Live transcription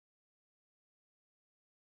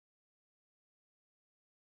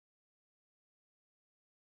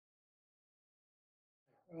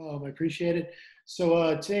I appreciate it.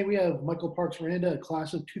 So today we have Michael Parks Randa, a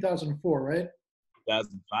class of 2004, right?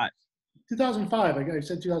 2005. 2005. I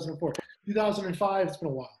said 2004. 2005. It's been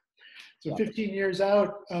a while. So Yeah. 15 years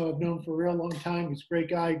out. I've known him for a real long time. He's a great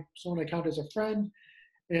guy. Someone I count as a friend.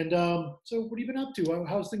 And so, what have you been up to?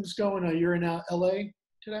 How's things going? You're in LA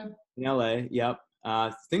today. In LA, yep.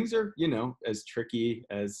 Things are, as tricky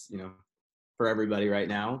as, for everybody right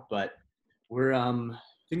now, but we're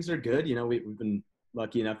things are good. We've been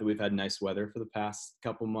lucky enough that we've had nice weather for the past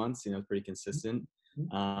couple months, pretty consistent.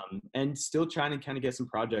 And still trying to kind of get some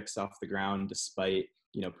projects off the ground despite,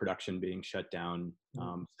 production being shut down.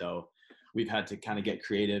 So we've had to kind of get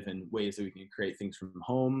creative in ways that we can create things from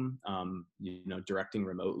home. Directing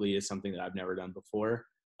remotely is something that I've never done before.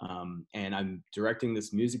 And I'm directing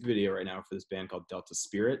this music video right now for this band called Delta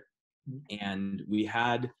Spirit. And we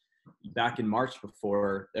had, back in March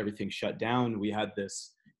before everything shut down, we had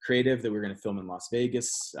this creative that we were going to film in Las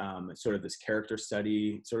Vegas, sort of this character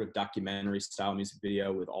study, sort of documentary style music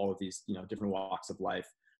video with all of these, different walks of life,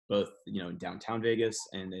 both, in downtown Vegas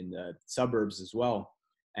and in the suburbs as well.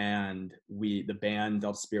 And the band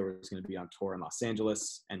Delta Spirit was going to be on tour in Los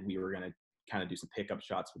Angeles, and we were going to kind of do some pickup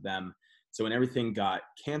shots with them. So when everything got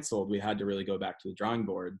canceled, we had to really go back to the drawing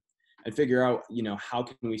board and figure out, how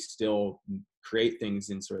can we still create things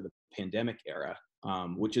in sort of the pandemic era,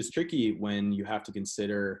 which is tricky when you have to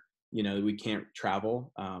consider, we can't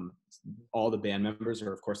travel. All the band members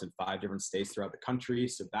are, of course, in 5 different states throughout the country.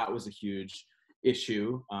 So that was a huge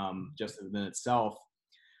issue just within itself.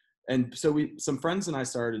 And so some friends and I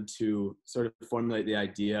started to sort of formulate the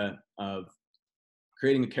idea of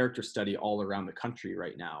creating a character study all around the country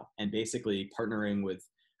right now, and basically partnering with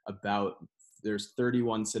there's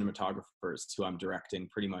 31 cinematographers who I'm directing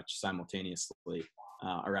pretty much simultaneously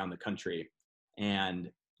around the country.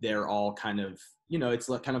 And they're all kind of, it's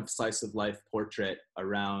like kind of slice of life portrait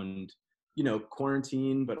around,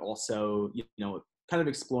 quarantine, but also, kind of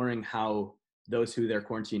exploring how those who they're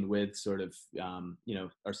quarantined with sort of,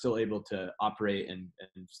 are still able to operate and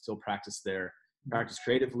still practice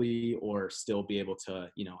creatively, or still be able to,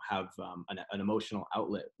 have an emotional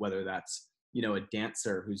outlet, whether that's, a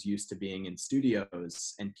dancer who's used to being in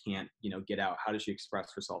studios and can't, get out. How does she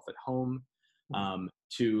express herself at home?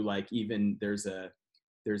 To like, even there's a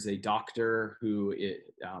doctor who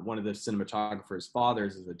one of the cinematographer's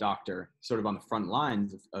fathers is a doctor, sort of on the front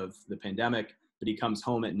lines of the pandemic, but he comes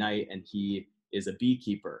home at night and he is a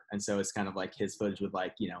beekeeper. And so it's kind of like his footage with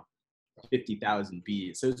 50,000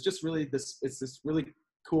 bees. So it's just really this really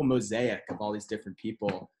cool mosaic of all these different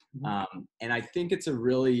people. And I think it's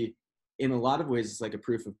in a lot of ways, it's like a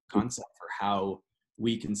proof of concept for how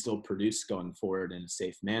we can still produce going forward in a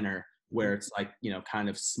safe manner, where it's like, kind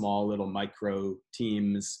of small little micro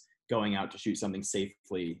teams going out to shoot something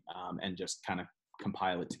safely, and just kind of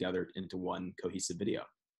compile it together into one cohesive video.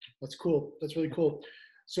 That's cool. That's really cool.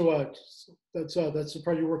 So that's the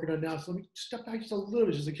part you're working on now. So let me step back just a little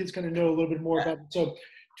bit, just the kids kind of know a little bit more about it. So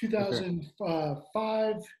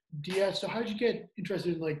 2005 DS. So how did you get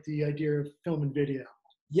interested in like the idea of film and video?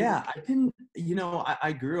 Yeah,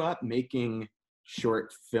 I grew up making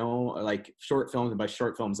short films, and by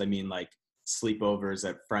short films, I mean like sleepovers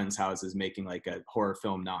at friends' houses, making like a horror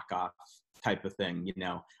film knockoff type of thing.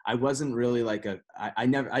 I wasn't really like I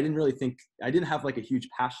didn't have like a huge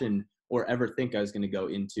passion or ever think I was going to go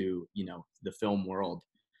into, the film world.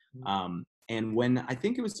 And when I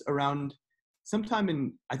think it was around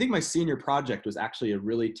sometime I think my senior project was actually a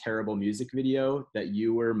really terrible music video that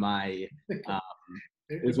you were my,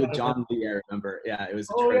 it was with John Lee, I remember. Yeah, it was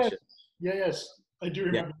atrocious. Yes, I do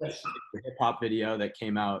remember this. The hip hop video that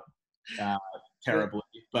came out terribly,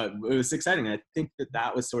 but it was exciting. I think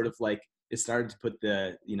that was sort of like, it started to put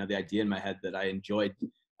the idea in my head that I enjoyed,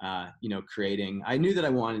 creating. I knew that I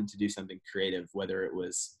wanted to do something creative, whether it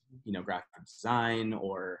was, graphic design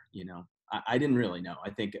or, I didn't really know. I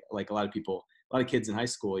think like a lot of kids in high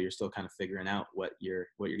school, you're still kind of figuring out what you're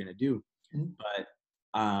going to do. But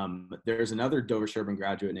there's another Dover Sherburne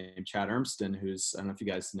graduate named Chad Ermston, who's, I don't know if you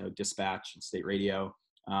guys know Dispatch and State Radio.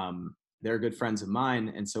 They're good friends of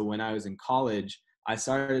mine. And so when I was in college, I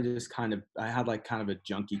started I had like kind of a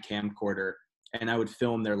junky camcorder, and I would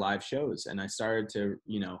film their live shows. And I started to,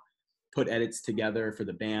 put edits together for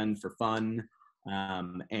the band for fun.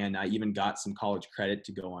 And I even got some college credit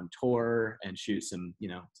to go on tour and shoot some,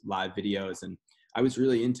 live videos. And I was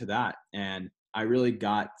really into that. And I really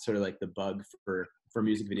got sort of like the bug for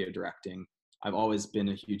music video directing. I've always been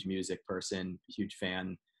a huge music person, huge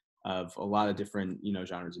fan of a lot of different,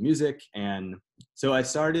 genres of music. And so I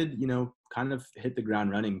started, kind of hit the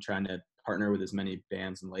ground running, trying to partner with as many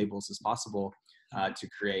bands and labels as possible to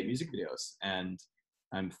create music videos. And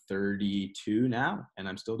I'm 32 now, and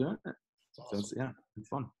I'm still doing it. It's So awesome. yeah, it's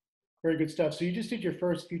fun. Very good stuff. So you just did your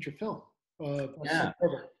first feature film, Yeah,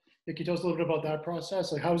 Forever. Can you tell us a little bit about that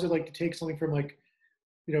process? Like, how is it like to take something from like,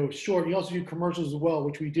 short? You also do commercials as well,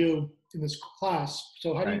 which we do in this class.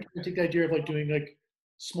 So how do you right. kind of take the idea of like doing like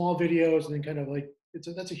small videos and then kind of like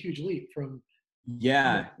that's a huge leap from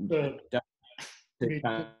Yeah, the definitely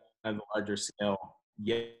kind of a larger scale.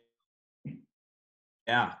 Yeah,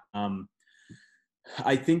 yeah.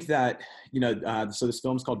 I think that, so this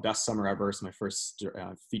film's called Best Summer Ever. It's my first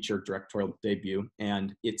feature directorial debut,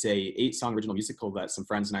 and it's a 8-song original musical that some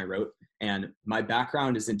friends and I wrote. And my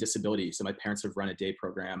background is in disability, so my parents have run a day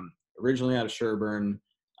program originally out of Sherburne,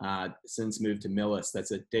 since moved to Millis.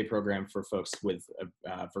 That's a day program for folks with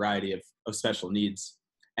a variety of special needs.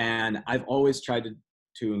 And I've always tried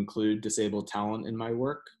to include disabled talent in my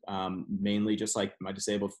work, mainly just like my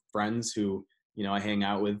disabled friends who I hang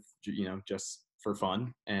out with, just for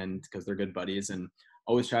fun and because they're good buddies, and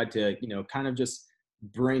always tried to, kind of just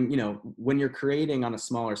bring, when you're creating on a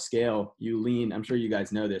smaller scale, you lean, I'm sure you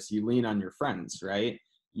guys know this, you lean on your friends, right?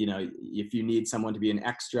 If you need someone to be an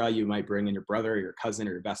extra, you might bring in your brother or your cousin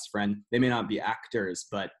or your best friend. They may not be actors,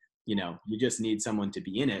 but, you just need someone to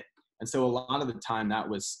be in it. And so a lot of the time that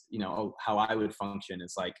was, how I would function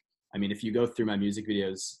is like, I mean, if you go through my music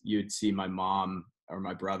videos, you'd see my mom or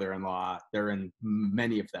my brother-in-law. They're in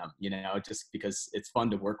many of them, just because it's fun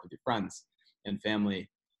to work with your friends and family.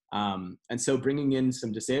 And so bringing in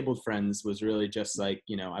some disabled friends was really just like,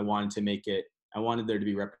 I wanted there to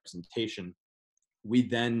be representation. We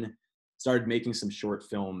then started making some short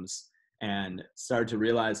films and started to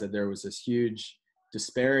realize that there was this huge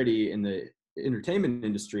disparity in the entertainment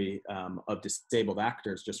industry, of disabled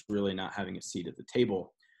actors just really not having a seat at the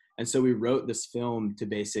table. And so we wrote this film to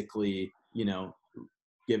basically,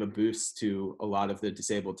 give a boost to a lot of the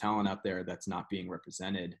disabled talent out there that's not being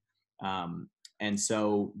represented. And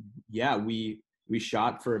so, yeah, we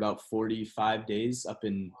shot for about 45 days up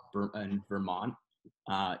in Vermont.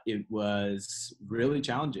 It was really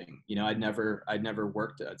challenging. I'd never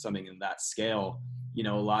worked at something in that scale.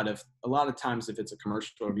 A lot of times if it's a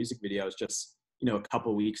commercial or music video, it's just, a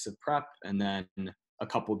couple weeks of prep and then a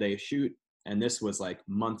couple day shoot. And this was like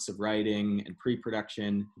months of writing and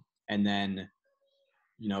pre-production, and then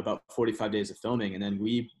about 45 days of filming, and then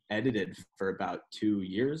we edited for about 2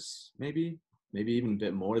 years, maybe even a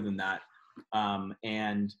bit more than that.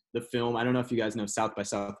 And the film, I don't know if you guys know South by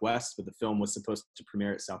Southwest, but the film was supposed to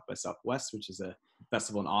premiere at South by Southwest, which is a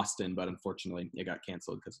festival in Austin, but unfortunately it got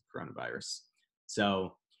canceled because of coronavirus.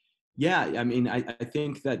 So yeah, I mean, I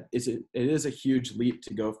think that it is a huge leap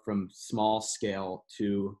to go from small scale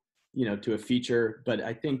to to a feature, but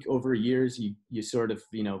I think over years you sort of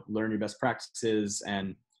learn your best practices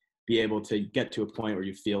and be able to get to a point where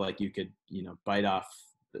you feel like you could bite off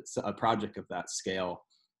a project of that scale,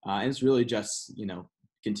 and it's really just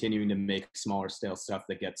continuing to make smaller scale stuff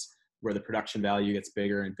that gets where the production value gets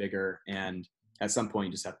bigger and bigger, and at some point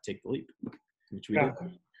you just have to take the leap, which we Yeah,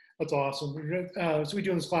 did. that's awesome. So we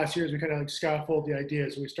do in this class here is we kind of like scaffold the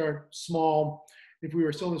ideas. So we start small. If we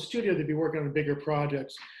were still in the studio, they'd be working on bigger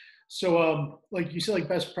projects. So, like you said, like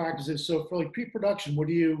best practices. So for like pre-production, what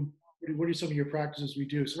are some of your practices we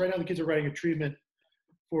do? So right now the kids are writing a treatment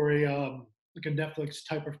for like a Netflix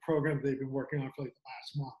type of program that they've been working on for like the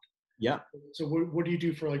last month. Yeah. So what do you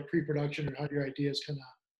do for like pre-production, or how do your ideas come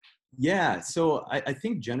out? Yeah, so I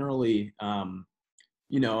think generally, I'll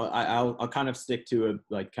kind of stick to a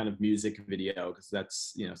like kind of music video because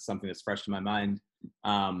that's something that's fresh in my mind.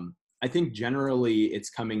 I think generally it's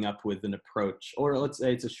coming up with an approach, or let's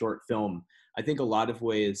say it's a short film. I think a lot of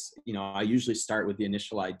ways, I usually start with the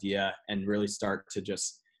initial idea and really start to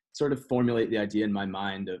just sort of formulate the idea in my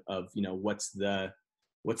mind of what's the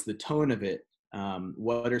tone of it.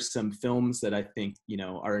 What are some films that I think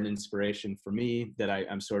are an inspiration for me, that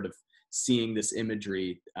I'm sort of seeing this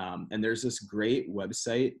imagery. And there's this great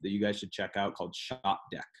website that you guys should check out called Shot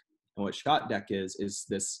Deck. And what Shot Deck is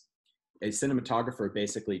this, a cinematographer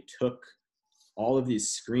basically took all of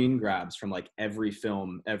these screen grabs from like every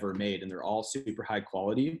film ever made, and they're all super high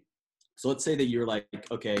quality. So let's say that you're like,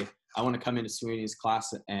 okay, I want to come into Sweeney's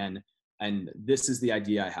class and this is the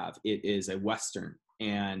idea I have. It is a Western,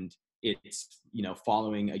 and it's,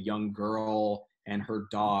 following a young girl and her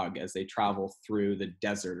dog as they travel through the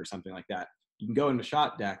desert or something like that. You can go into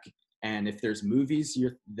Shot Deck, and if there's movies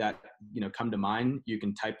that come to mind, you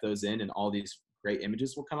can type those in and all these great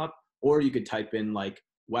images will come up. Or you could type in like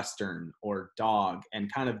Western or dog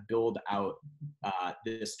and kind of build out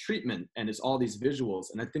this treatment, and it's all these visuals.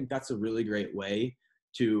 And I think that's a really great way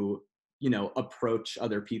to approach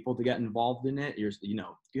other people to get involved in it.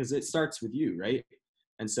 Because it starts with you, right?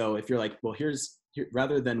 And so if you're like, well,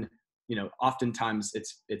 rather than, oftentimes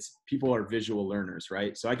it's people are visual learners,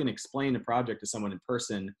 right? So I can explain a project to someone in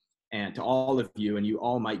person and to all of you, and you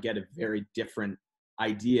all might get a very different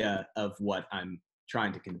idea of what I'm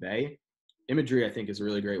trying to convey. Imagery, I think, is a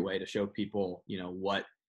really great way to show people, what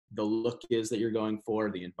the look is that you're going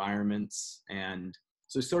for, the environments, and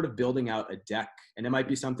so sort of building out a deck. And it might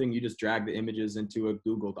be something you just drag the images into a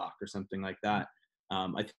Google Doc or something like that.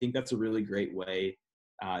 I think that's a really great way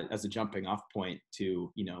as a jumping off point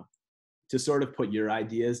to, to sort of put your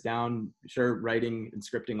ideas down. Sure, writing and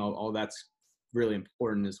scripting, all that's really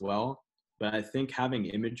important as well. But I think having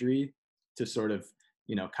imagery to sort of,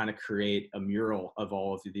 kind of create a mural of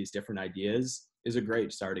all of these different ideas is a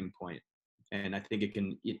great starting point. And I think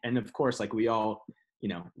and of course, like we all,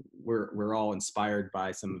 we're all inspired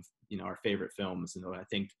by some of, our favorite films. And I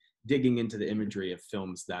think digging into the imagery of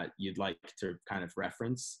films that you'd like to kind of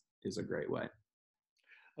reference is a great way.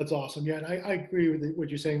 That's awesome. Yeah, and I agree with what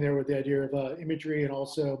you're saying there with the idea of imagery, and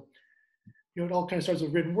also, it all kind of starts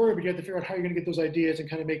with written word, but you have to figure out how you're going to get those ideas and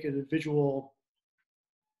kind of make it a visual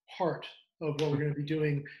part of what we're going to be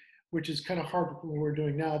doing, which is kind of hard what we're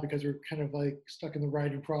doing now because we're kind of like stuck in the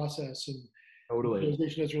writing process, and Totally.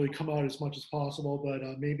 visualization doesn't really come out as much as possible. But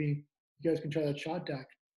maybe you guys can try that shot deck,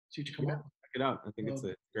 see what you come up with. Check it out. I think it's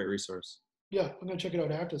a great resource. Yeah, I'm going to check it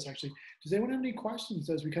out after this, actually. Does anyone have any questions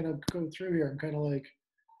as we kind of go through here? I'm kind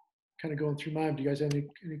of going through mine. Do you guys have any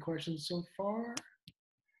questions so far?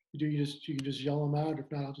 You can just yell them out.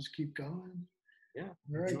 If not, I'll just keep going. Yeah.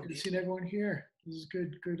 All right. Good seeing everyone here. This is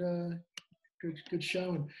good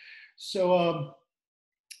showing. So,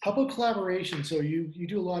 how about collaboration? So you do you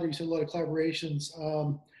said a lot of collaborations.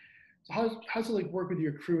 So how's it like work with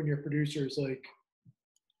your crew and your producers? Like,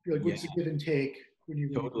 what's the give and take when you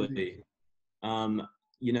totally?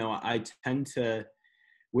 I tend to.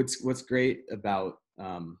 What's great about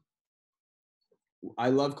I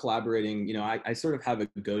love collaborating. I sort of have a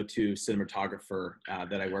go-to cinematographer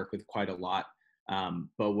that I work with quite a lot.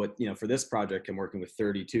 But for this project, I'm working with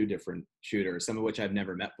 32 different shooters, some of which I've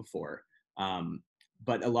never met before.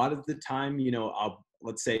 But a lot of the time,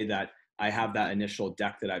 let's say that I have that initial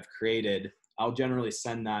deck that I've created. I'll generally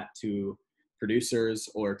send that to producers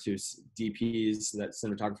or to DPs, that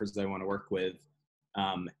cinematographers that I want to work with,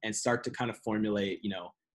 and start to kind of formulate,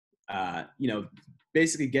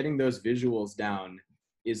 basically getting those visuals down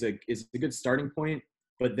is a good starting point.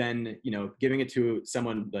 But then, giving it to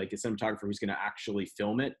someone like a cinematographer who's going to actually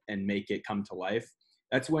film it and make it come to life,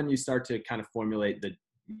 that's when you start to kind of formulate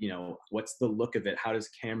what's the look of it? How does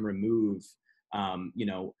camera move?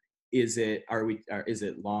 Is it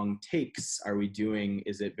long takes?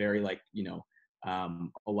 Is it very a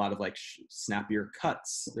lot of snappier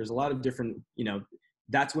cuts? There's a lot of different,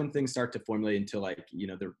 that's when things start to formulate into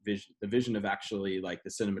the vision of actually the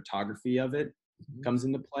cinematography of it comes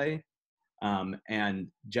into play. And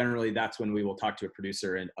generally that's when we will talk to a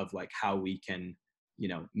producer of like how we can,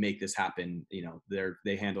 make this happen.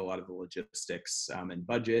 They handle a lot of the logistics and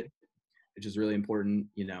budget, which is really important.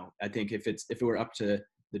 I think if it were up to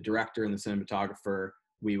the director and the cinematographer,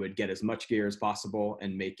 we would get as much gear as possible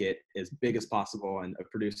and make it as big as possible. And a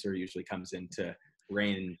producer usually comes in to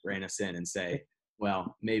rein us in and say,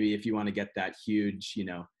 well, maybe if you want to get that huge,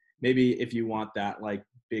 maybe if you want that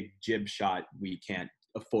big jib shot, we can't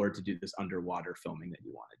afford to do this underwater filming that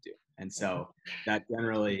you want to do. And so that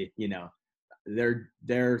generally, they're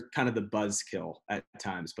kind of the buzzkill at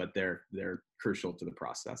times, but they're crucial to the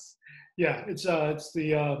process. Yeah, it's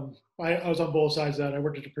the I was on both sides of that. I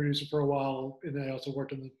worked as a producer for a while, and then I also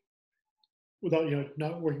worked without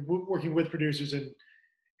not working with producers, and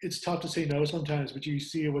it's tough to say no sometimes. But you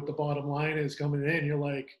see what the bottom line is coming in, you're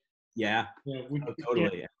like, yeah,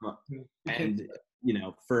 totally. And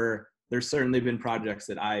there's certainly been projects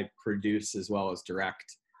that I produce as well as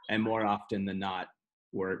direct, and more often than not,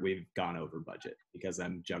 where we've gone over budget because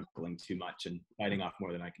I'm juggling too much and biting off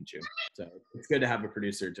more than I can chew. So it's good to have a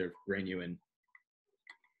producer to rein you in.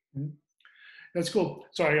 That's cool.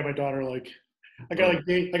 Sorry, I got my daughter I got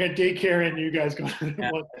daycare and you guys going.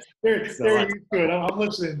 Yeah. They're used to it. I'm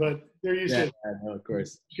listening, but they're used to it. No, of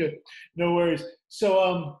course. Good. No worries.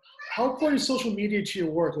 So how important is social media to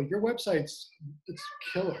your work? Like your website's it's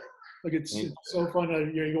killer. It's so fun.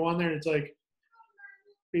 You go on there and it's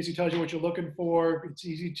basically tells you what you're looking for. It's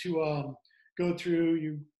easy to go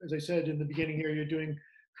through. As I said in the beginning here, you're doing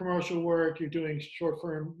commercial work, you're doing short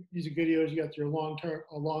form music videos, you got your longer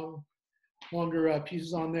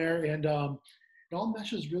pieces on there, and it all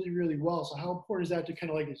meshes really, really well. So how important is that to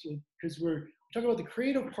kind of because we're talking about the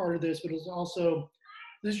creative part of this, but it's also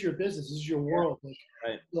this is your business, this is your world. Like,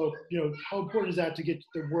 Right. so, how important is that to get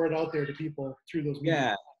the word out there to people through those media?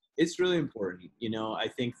 Yeah, it's really important. I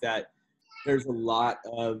think that there's a lot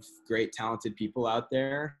of great, talented people out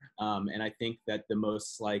there. And I think that the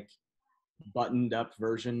most like buttoned up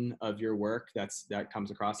version of your work that comes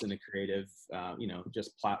across in a creative,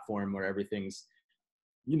 just platform where everything's,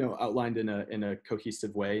 outlined in a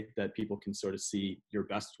cohesive way that people can sort of see your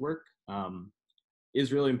best work,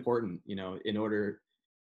 is really important, in order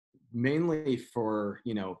mainly for,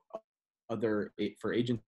 for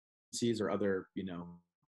agencies or other,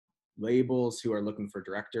 labels who are looking for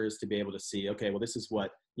directors to be able to see, okay, well, this is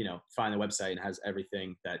what, find a website and has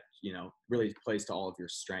everything that, really plays to all of your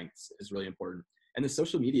strengths is really important. And the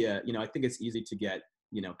social media, I think it's easy to get,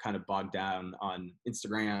 kind of bogged down on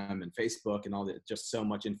Instagram and Facebook and all that, just so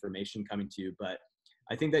much information coming to you. But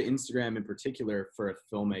I think that Instagram in particular for a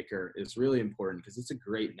filmmaker is really important because it's a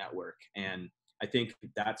great network. And I think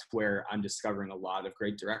that's where I'm discovering a lot of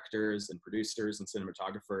great directors and producers and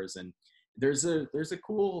cinematographers. And there's a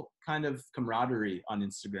cool kind of camaraderie on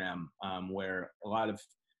Instagram, where a lot of,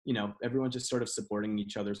 everyone just sort of supporting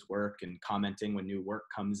each other's work and commenting when new work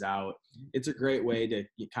comes out. It's a great way to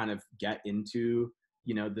kind of get into,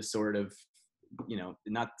 the sort of,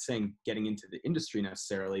 not saying getting into the industry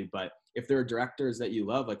necessarily, but if there are directors that you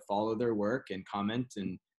love, like follow their work and comment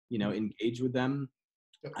and, engage with them.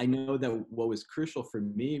 I know that what was crucial for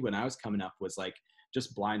me when I was coming up was like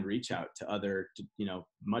just blind reach out to other,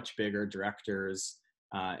 much bigger directors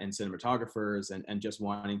and cinematographers and just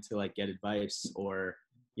wanting to like get advice or,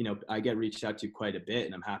 I get reached out to quite a bit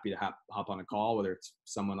and I'm happy to hop on a call, whether it's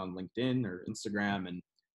someone on LinkedIn or Instagram. And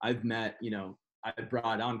I've met, I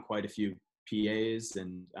brought on quite a few PAs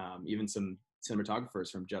and even some cinematographers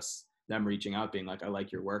from just them reaching out, being like, I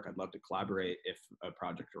like your work. I'd love to collaborate if a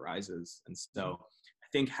project arises. And so I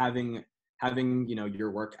think having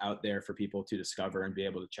your work out there for people to discover and be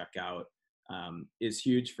able to check out is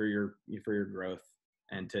huge for your growth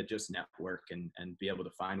and to just network and be able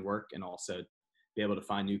to find work and also be able to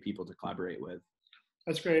find new people to collaborate with.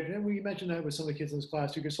 That's great. And we mentioned that with some of the kids in this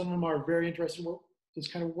class too, because some of them are very interested in this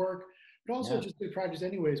kind of work, but also just big projects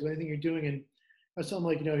anyways, with anything you're doing. And I tell them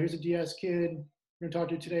like, here's a DS kid we're going to talk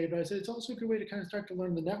to today, but I said, it's also a good way to kind of start to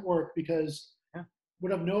learn the network because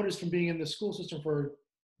what I've noticed from being in the school system for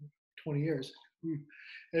 20 years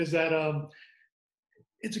is that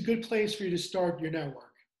it's a good place for you to start your network.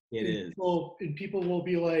 It is. People will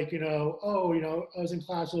be like, I was in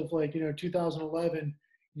class of like, 2011.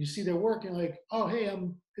 You see their work and like, oh, hey,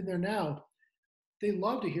 I'm in there now. They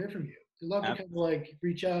love to hear from you. They love to kind of like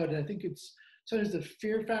reach out. And I think it's sometimes the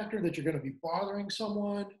fear factor that you're going to be bothering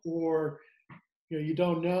someone or, you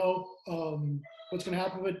don't know what's going to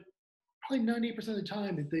happen. But probably 98% of the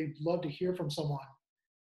time, they love to hear from someone.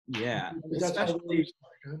 Yeah,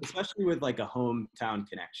 especially with like a hometown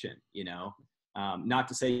connection, not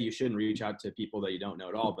to say you shouldn't reach out to people that you don't know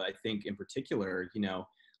at all, but I think in particular,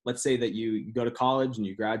 let's say that you go to college and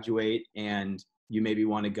you graduate and you maybe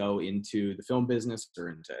want to go into the film business or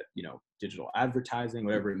into, digital advertising,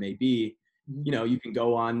 whatever it may be, you can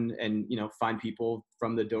go on and, find people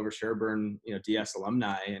from the Dover Sherburne, DS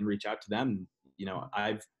alumni and reach out to them.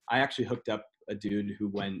 I actually hooked up a dude who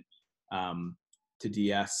went, to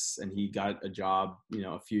DS and he got a job,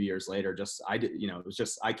 a few years later. It was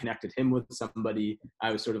just, I connected him with somebody.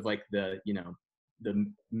 I was sort of like the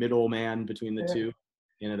middle man between the two.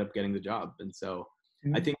 He ended up getting the job. And so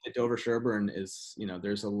I think that Dover Sherburne is,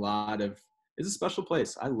 there's it's a special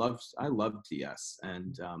place. I love DS.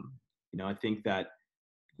 And, I think that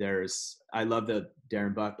I love that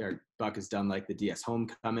Darren Buck has done like the DS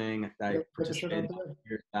Homecoming. I participated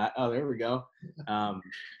that. Oh, there we go.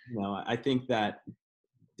 I think that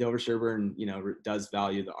Dover Sherburne, does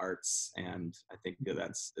value the arts, and I think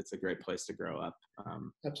it's a great place to grow up.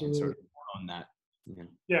 Absolutely. And sort of own that.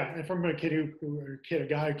 Yeah, and from a guy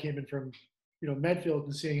who came in from, Medfield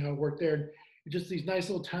and seeing how it worked there, just these nice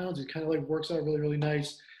little towns. It kind of like works out really, really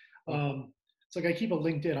nice. It's like I keep a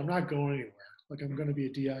LinkedIn. I'm not going anywhere. Like I'm going to be a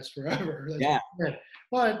DS forever.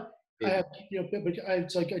 But I have,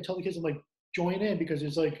 it's like I tell the kids, I'm like, join in because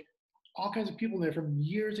there's like all kinds of people there from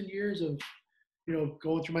years and years of,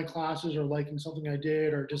 going through my classes or liking something I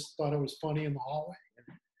did or just thought it was funny in the hallway.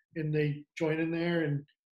 And they join in there and,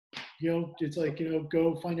 it's like,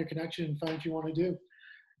 go find your connection and find what you want to do.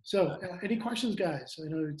 So any questions, guys? I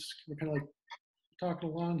know we're kind of like talking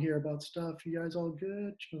along here about stuff. You guys all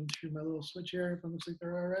good? Just shoot my little switch here. If it looks like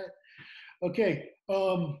they're all right. Okay.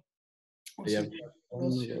 Colin,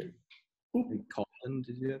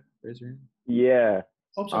 did you raise your hand? Yeah.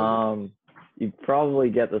 Oh, sorry. You probably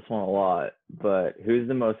get this one a lot, but who's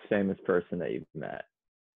the most famous person that you've met?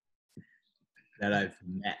 that I've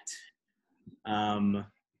met. Um,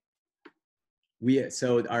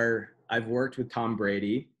 I've worked with Tom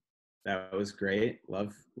Brady. That was great.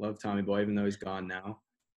 Love Tommy Boy, even though he's gone now.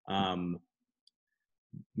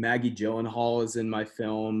 Maggie Gyllenhaal is in my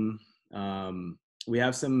film. We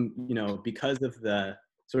have some, because of the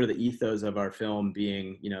sort of the ethos of our film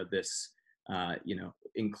being, this,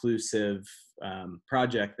 inclusive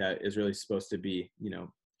project that is really supposed to be,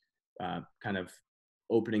 kind of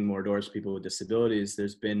opening more doors for people with disabilities.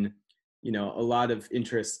 There's been, a lot of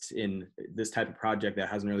interest in this type of project that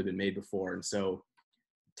hasn't really been made before. And so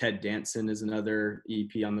Ted Danson is another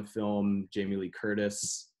EP on the film, Jamie Lee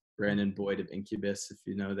Curtis, Brandon Boyd of Incubus, if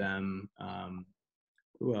you know them.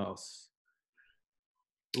 Who else?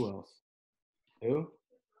 Who?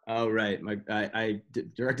 Oh, right. I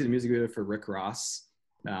directed a music video for Rick Ross,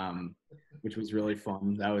 which was really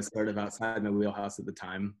fun. That was sort of outside my wheelhouse at the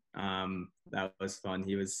time. That was fun.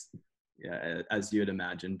 He was, as you would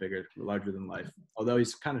imagine, bigger, larger than life. Although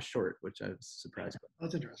he's kind of short, which I was surprised by.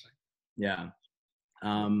 That's interesting. Yeah.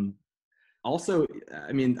 Also,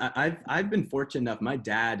 I mean, I've been fortunate enough. My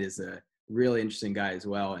dad is a really interesting guy as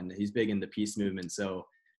well, and he's big in the peace movement. So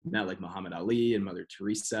met like Muhammad Ali and Mother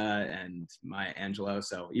Teresa and Maya Angelou.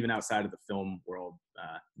 So even outside of the film world,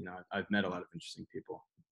 I've met a lot of interesting people.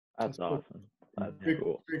 That's awesome. That's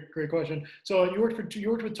cool. Great question. So you worked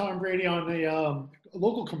with Tom Brady on a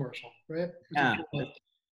local commercial, right?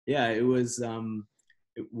 Yeah. It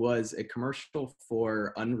was a commercial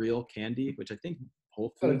for Unreal Candy, which I think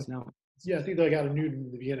Whole Foods now. Yeah, I think they got a nude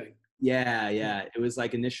in the beginning. Yeah. It was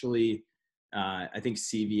like initially, I think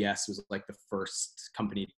CVS was like the first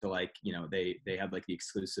company to they had like the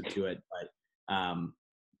exclusive to it.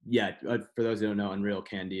 But for those who don't know, Unreal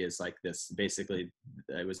Candy is like this, basically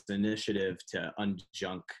it was an initiative to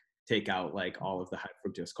unjunk, take out like all of the high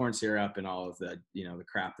fructose corn syrup and all of the, the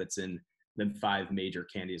crap that's in the 5 major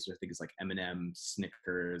candies, which I think is like M&M,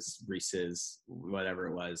 Snickers, Reese's, whatever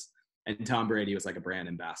it was. And Tom Brady was like a brand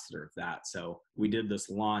ambassador of that. So we did this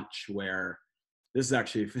launch where this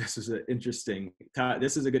is an interesting,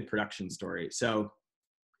 this is a good production story. So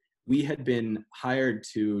we had been hired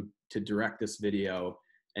to direct this video,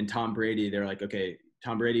 and Tom Brady, they're like, okay,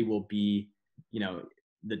 Tom Brady will be,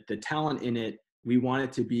 the talent in it. We want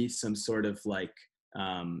it to be some sort of like,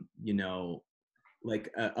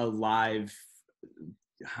 like a live,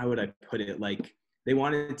 how would I put it? Like they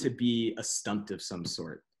wanted it to be a stunt of some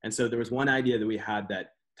sort. And so there was one idea that we had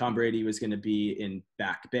that Tom Brady was going to be in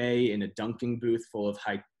Back Bay in a dunking booth full of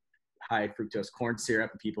high fructose corn syrup,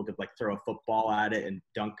 and people could like throw a football at it and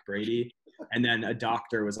dunk Brady. And then a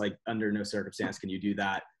doctor was like, under no circumstance can you do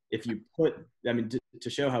that. If you to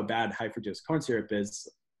show how bad high fructose corn syrup is,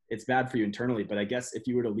 it's bad for you internally, but I guess if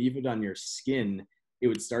you were to leave it on your skin, it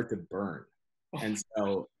would start to burn. And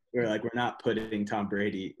so we're like, we're not putting Tom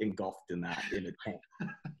Brady engulfed in a tank.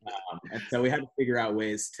 And so we had to figure out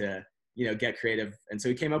ways to, get creative. And so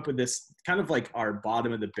we came up with this kind of like our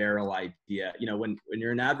bottom of the barrel idea. When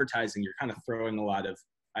you're in advertising, you're kind of throwing a lot of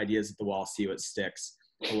ideas at the wall, see what sticks.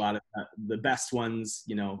 A lot of the best ones,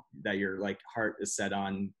 that your like heart is set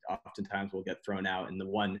on, oftentimes will get thrown out. And the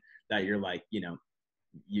one that you're like,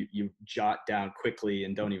 you jot down quickly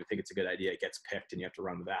and don't even think it's a good idea, it gets picked and you have to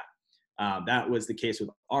run with that. That was the case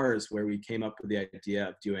with ours, where we came up with the idea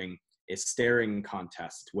of doing a staring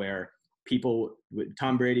contest where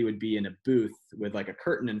Tom Brady would be in a booth with like a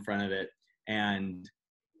curtain in front of it, and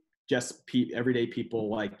just everyday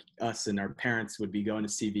people like us and our parents would be going to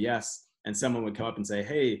CVS, and someone would come up and say,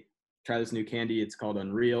 hey, try this new candy. It's called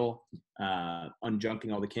Unreal,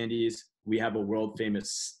 unjunking all the candies. We have a world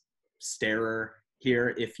famous starer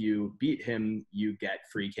here. If you beat him, you get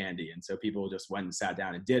free candy. And so people just went and sat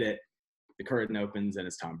down and did it. The curtain opens and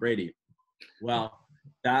it's Tom Brady. Well,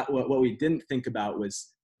 what we didn't think about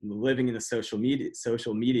was living in the social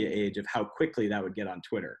media age of how quickly that would get on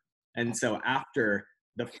Twitter. And so after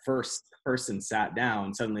the first person sat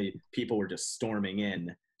down, suddenly people were just storming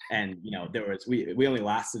in. And, we only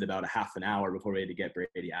lasted about a half an hour before we had to get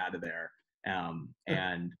Brady out of there.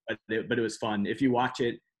 But it was fun. If you watch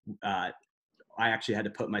it, I actually had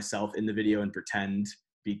to put myself in the video and pretend,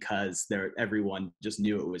 because everyone just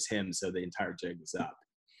knew it was him. So the entire jig was up.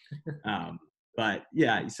 But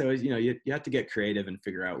yeah, so, you have to get creative and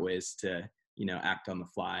figure out ways to, act on the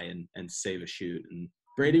fly and save a shoot. And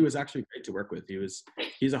Brady was actually great to work with.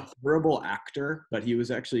 He's a horrible actor, but he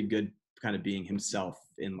was actually good kind of being himself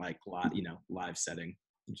in like live setting,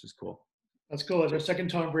 which is cool. That's cool. That's our second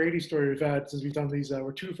Tom Brady story we've had since we've done these.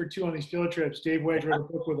 We're 2 for 2 on these field trips. Dave Wedge wrote a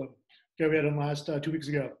book with him. Okay, we had him last 2 weeks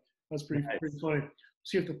ago. That's pretty funny.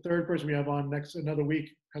 See if the third person we have on another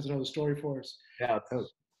week has another story for us. Yeah, totally.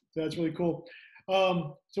 So that's really cool.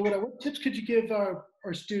 So what tips could you give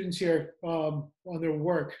our students here on their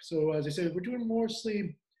work? So as I said, we're doing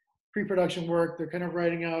mostly pre-production work. They're kind of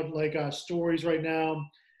writing out like stories right now.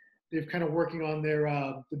 They're kind of working on their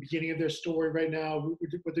the beginning of their story right now.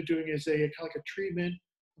 What they're doing is a kind of like a treatment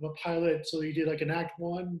of a pilot. So you did like an act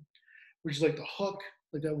one, which is like the hook,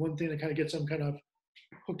 like that one thing that kind of gets them kind of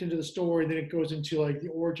hooked into the story. Then it goes into like the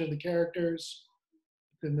origin of the characters,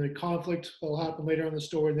 then the conflict that will happen later on in the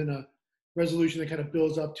story, then a resolution that kind of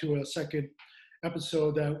builds up to a second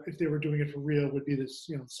episode that if they were doing it for real would be this,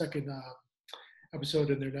 second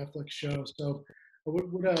episode in their Netflix show. So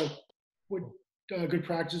what good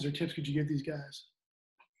practices or tips could you give these guys?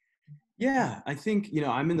 Yeah, I think,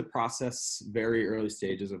 I'm in the process, very early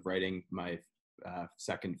stages of writing my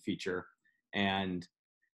second feature. And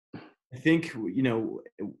I think,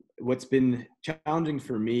 what's been challenging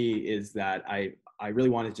for me is that I really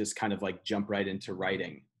want to just kind of like jump right into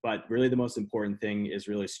writing. But really the most important thing is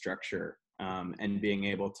really structure, and being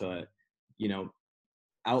able to,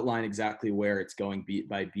 outline exactly where it's going beat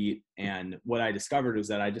by beat. And what I discovered was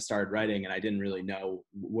that I just started writing and I didn't really know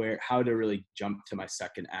how to really jump to my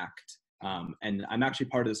second act. And I'm actually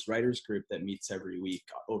part of this writers group that meets every week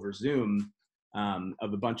over Zoom,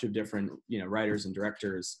 of a bunch of different, writers and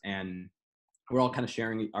directors. And we're all kind of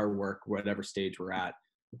sharing our work, whatever stage we're at.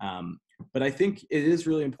 But I think it is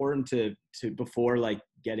really important to before like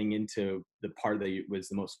getting into the part that was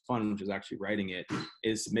the most fun, which is actually writing it,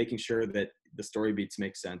 is making sure that the story beats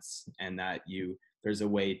make sense and that there's a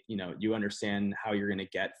way, you understand how you're going to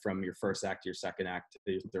get from your first act to your second act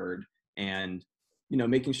to your third, and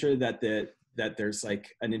making sure that that there's like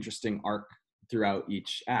an interesting arc throughout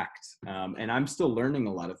each act. And I'm still learning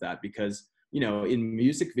a lot of that because in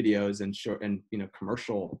music videos and short and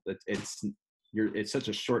commercial, it's such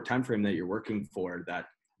a short time frame that you're working for that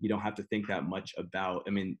you don't have to think that much about. I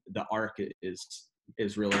mean, the arc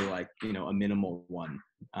is really like a minimal one.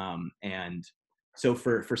 And so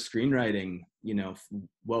for screenwriting,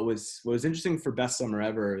 what was interesting for Best Summer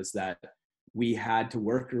Ever is that we had to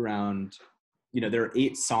work around, there are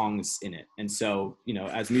 8 songs in it, and so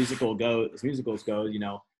as musicals go,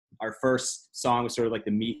 our first song was sort of like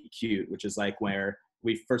the meet cute, which is like where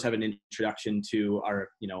we first have an introduction to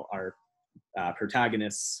our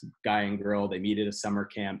protagonists, guy and girl. They meet at a summer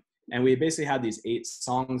camp, and we basically had these 8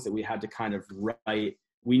 songs that we had to kind of write.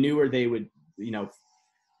 We knew where they would,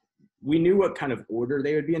 we knew what kind of order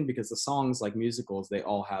they would be in, because the songs, like musicals, they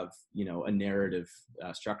all have a narrative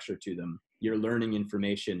structure to them. You're learning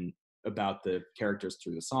information about the characters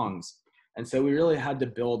through the songs, and so we really had to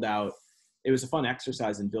build out. It was a fun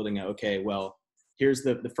exercise in building out, okay, well, here's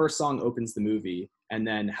the first song opens the movie, and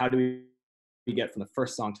then how do we get from the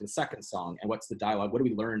first song to the second song, and what's the dialogue, what do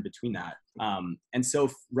we learn between that? And so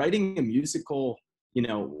writing a musical,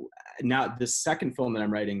 now the second film that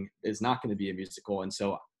I'm writing is not going to be a musical, and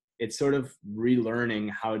so it's sort of relearning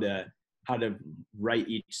how to write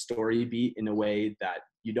each story beat in a way that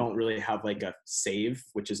you don't really have like a save,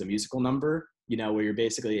 which is a musical number, where you're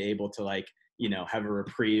basically able to like have a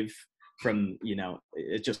reprieve from,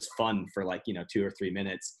 it's just fun for like 2 or 3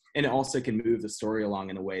 minutes, and it also can move the story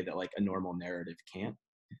along in a way that like a normal narrative can't.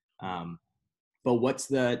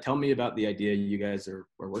 But tell me about the idea you guys are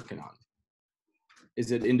working on.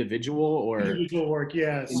 Is it individual or individual work?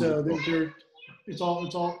 Yeah. So individual? it's all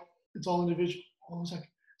individual. Hold on a second.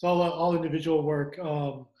 It's all individual work.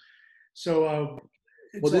 Well,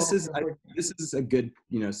 this is a good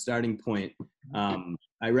starting point.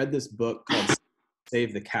 I read this book called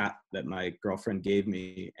Save the Cat that my girlfriend gave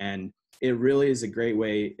me, and it really is a great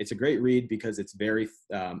way. It's a great read because it's very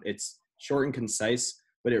it's short and concise,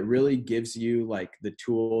 but it really gives you like the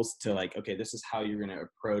tools to like, okay, this is how you're going to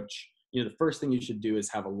approach. The first thing you should do is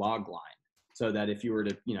have a log line, so that if you were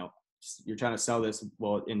to you're trying to sell this,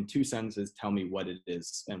 well, in 2 sentences, tell me what it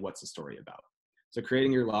is and what's the story about. So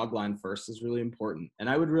creating your log line first is really important. And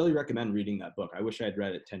I would really recommend reading that book. I wish I had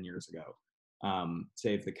read it 10 years ago,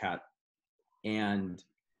 Save the Cat. And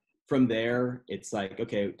from there, it's like,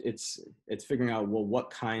 okay, it's figuring out, well, what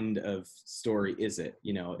kind of story is it?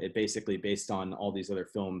 It basically based on all these other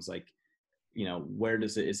films, like, where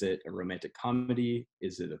is it a romantic comedy?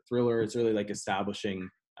 Is it a thriller? It's really like establishing,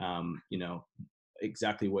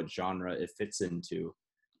 exactly what genre it fits into.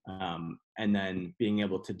 And then being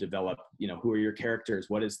able to develop, who are your characters?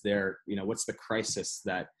 What is their, what's the crisis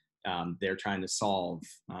that they're trying to solve?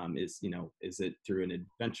 Is it through an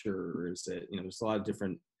adventure, or is it, there's a lot of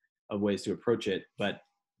different ways to approach it. But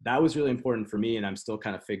that was really important for me, and I'm still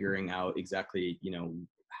kind of figuring out exactly,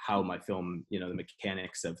 how my film, the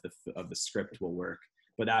mechanics of the script will work.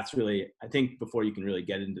 But that's really, I think, before you can really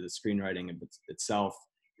get into the screenwriting of itself,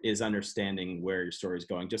 is understanding where your story is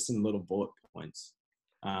going, just in little bullet points.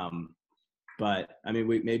 But I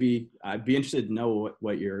mean, I'd be interested to know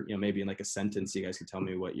what your, maybe in like a sentence, you guys could tell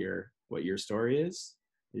me what your story is,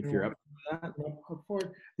 if you're up for that. Up for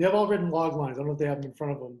it. They have all written log lines. I don't know if they have them in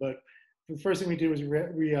front of them, but the first thing we did was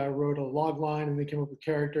we wrote a log line, and they came up with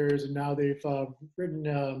characters, and now they've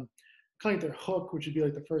written kind of their hook, which would be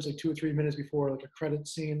like the first like 2 or 3 minutes before like a credit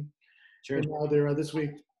scene. Sure. And now they're this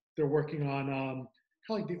week they're working on kind of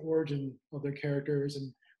like the origin of their characters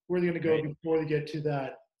and where they're going to go before they get to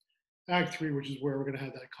that act 3, which is where we're going to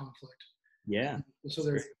have that conflict. Yeah. So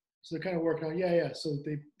they're kind of working on So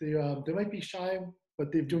they might be shy,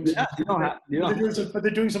 but they're doing but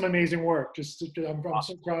they're doing some amazing work. I'm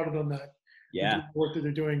so proud of them that the work that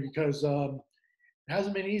they're doing, because it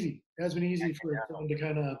hasn't been easy. It hasn't been easy for them to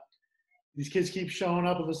kind of, these kids keep showing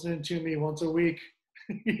up and listening to me once a week.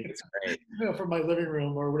 It's great. From my living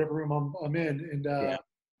room or whatever room I'm in, and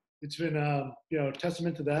it's been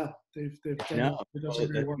testament to them. They've done some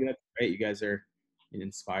great work. That's great. You guys are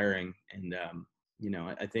inspiring, and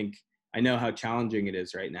I know how challenging it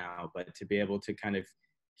is right now, but to be able to kind of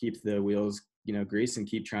keep the wheels greased and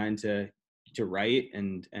keep trying to write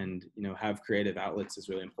and have creative outlets is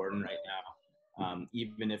really important right now.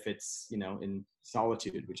 Even if it's in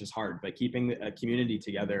solitude, which is hard, but keeping a community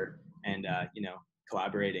together and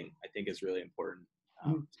collaborating, I think, is really important.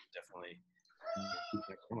 Definitely keep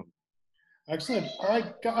that going. Excellent. All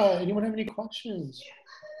right, anyone have any questions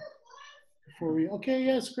before we? Okay,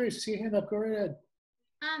 yes, Grace, see your hand up. Go right ahead.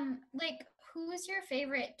 Like, who is your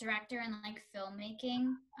favorite director in like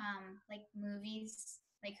filmmaking? Like movies.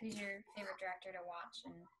 Like, who's your favorite director to watch?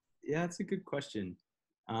 And yeah, that's a good question.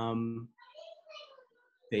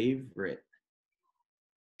 Favorite,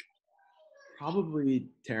 probably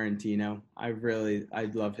Tarantino. I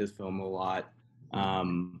love his film a lot.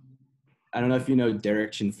 I don't know if you know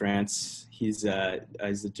Derek France. He's the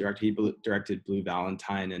director. He directed Blue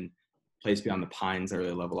Valentine and Place Beyond the Pines. I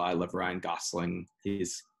really love a lot. I love Ryan Gosling.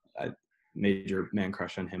 He's a major man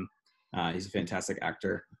crush on him. He's a fantastic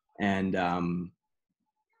actor. And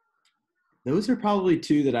those are probably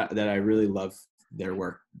two that I really love their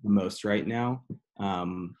work the most right now.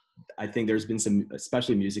 I think there's been some,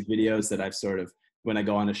 especially music videos, that I've sort of, when I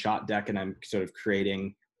go on a shot deck and I'm sort of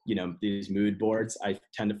creating, these mood boards, I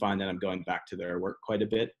tend to find that I'm going back to their work quite a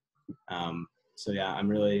bit. So yeah, I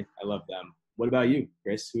love them. What about you,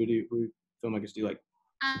 Grace? Who filmmakers do you like?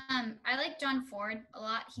 I like John Ford a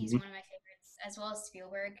lot. He's one of my favorites, as well as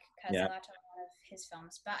Spielberg, because I watch a lot of his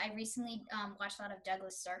films. But I recently watched a lot of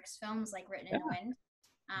Douglas Sirk's films, like Written in the Wind.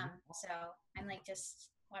 So I'm like just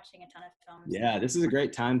watching a ton of films. Yeah, this is a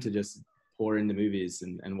great time to just pour into movies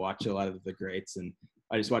and watch a lot of the greats. And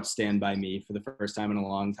I just watched Stand By Me for the first time in a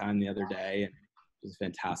long time the other day, and it was a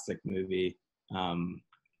fantastic movie.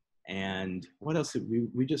 And what else did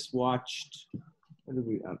we just watched? What did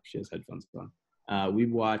we? Oh, she has headphones on. We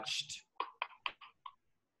watched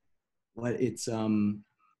what is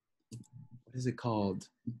it called?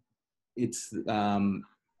 It's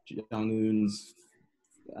Jong-un's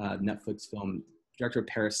Netflix film, director of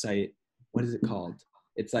Parasite. What is it called?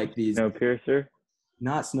 It's like these. Snowpiercer?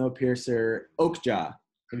 Not Snowpiercer. Oakjaw.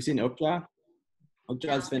 Have you seen Oakjaw?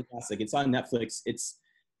 Oakjaw is fantastic. It's on Netflix.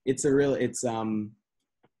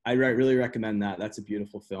 I really recommend that. That's a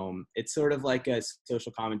beautiful film. It's sort of like a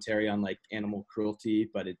social commentary on like animal cruelty,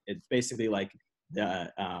 but it's basically like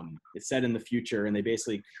it's set in the future, and they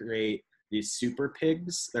basically create these super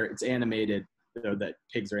pigs. It's animated, so that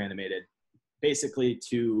pigs are animated, basically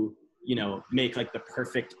to make like the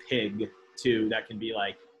perfect pig that can be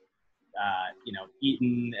like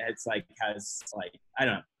eaten. It's like has like, I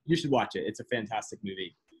don't know. You should watch it. It's a fantastic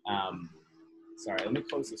movie. Sorry, let me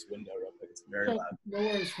close this window real quick. It's very loud. No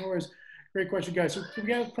worries. Great question, guys. So we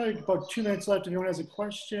got probably about 2 minutes left. If anyone has a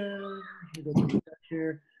question, we'll go through that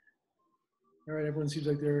here. All right, everyone seems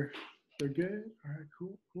like they're good. All right,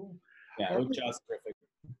 cool. Yeah, it was just terrific.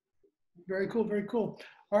 Very cool.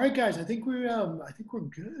 All right, guys. I think we're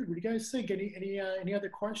good. What do you guys think? Any other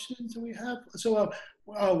questions that we have? So,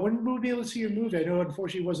 when will we be able to see your movie? I know,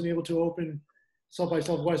 unfortunately, wasn't able to open South by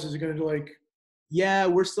Southwest. Is it going to like? Yeah,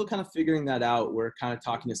 we're still kind of figuring that out. We're kind of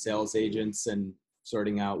talking to sales agents and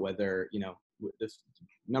sorting out whether, this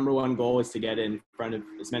number one goal is to get in front of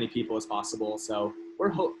as many people as possible. So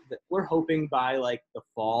we're hoping by like the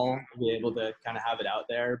fall we'll be able to kind of have it out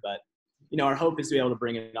there. But, our hope is to be able to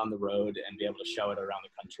bring it on the road and be able to show it around the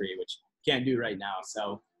country, which can't do right now.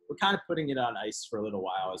 So we're kind of putting it on ice for a little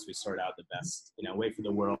while as we sort out the best, wait for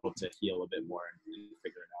the world to heal a bit more and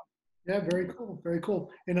figure it out. Yeah, very cool.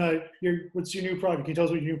 And what's your new project? Can you tell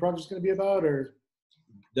us what your new project is going to be about, or?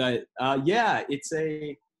 It's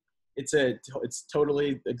it's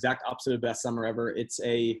totally the exact opposite of Best Summer Ever. It's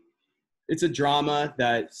a drama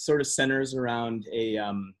that sort of centers around a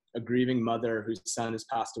grieving mother whose son has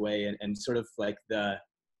passed away, and sort of like the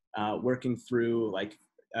working through, like,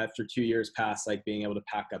 after 2 years past, like being able to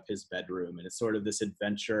pack up his bedroom. And it's sort of this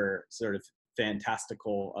adventure, sort of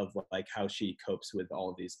fantastical, of like how she copes with all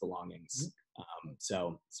of these belongings.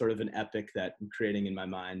 So sort of an epic that I'm creating in my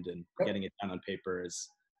mind, and getting it down on paper has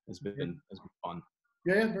been fun.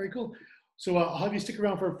 Yeah, very cool. So I'll have you stick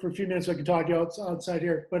around for a few minutes so I can talk to you outside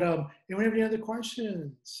here. But anyone have any other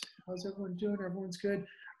questions? How's everyone doing? Everyone's good?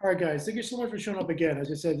 All right, guys, thank you so much for showing up again. As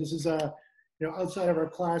I said, this is outside of our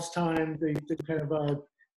class time. They kind of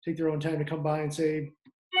take their own time to come by and say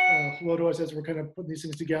hello to us as we're kind of putting these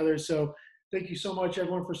things together. So thank you so much,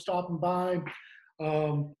 everyone, for stopping by.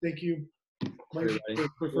 Thank you, Mike,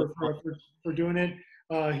 for doing it.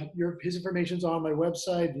 His information's on my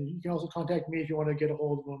website, and you can also contact me if you want to get a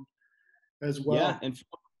hold of him as well. Yeah, and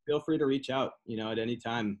feel free to reach out, at any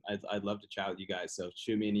time. I'd love to chat with you guys. So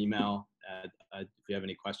shoot me an email if you have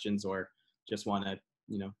any questions, or just want to,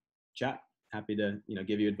 chat. Happy to,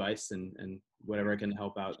 give you advice, and whatever I can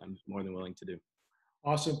help out, I'm more than willing to do.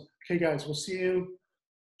 Awesome. Okay, guys, we'll see you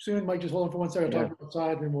soon. Mike, just hold on for 1 second. I'll talk to you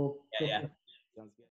outside, and we'll. Yeah. Sounds good.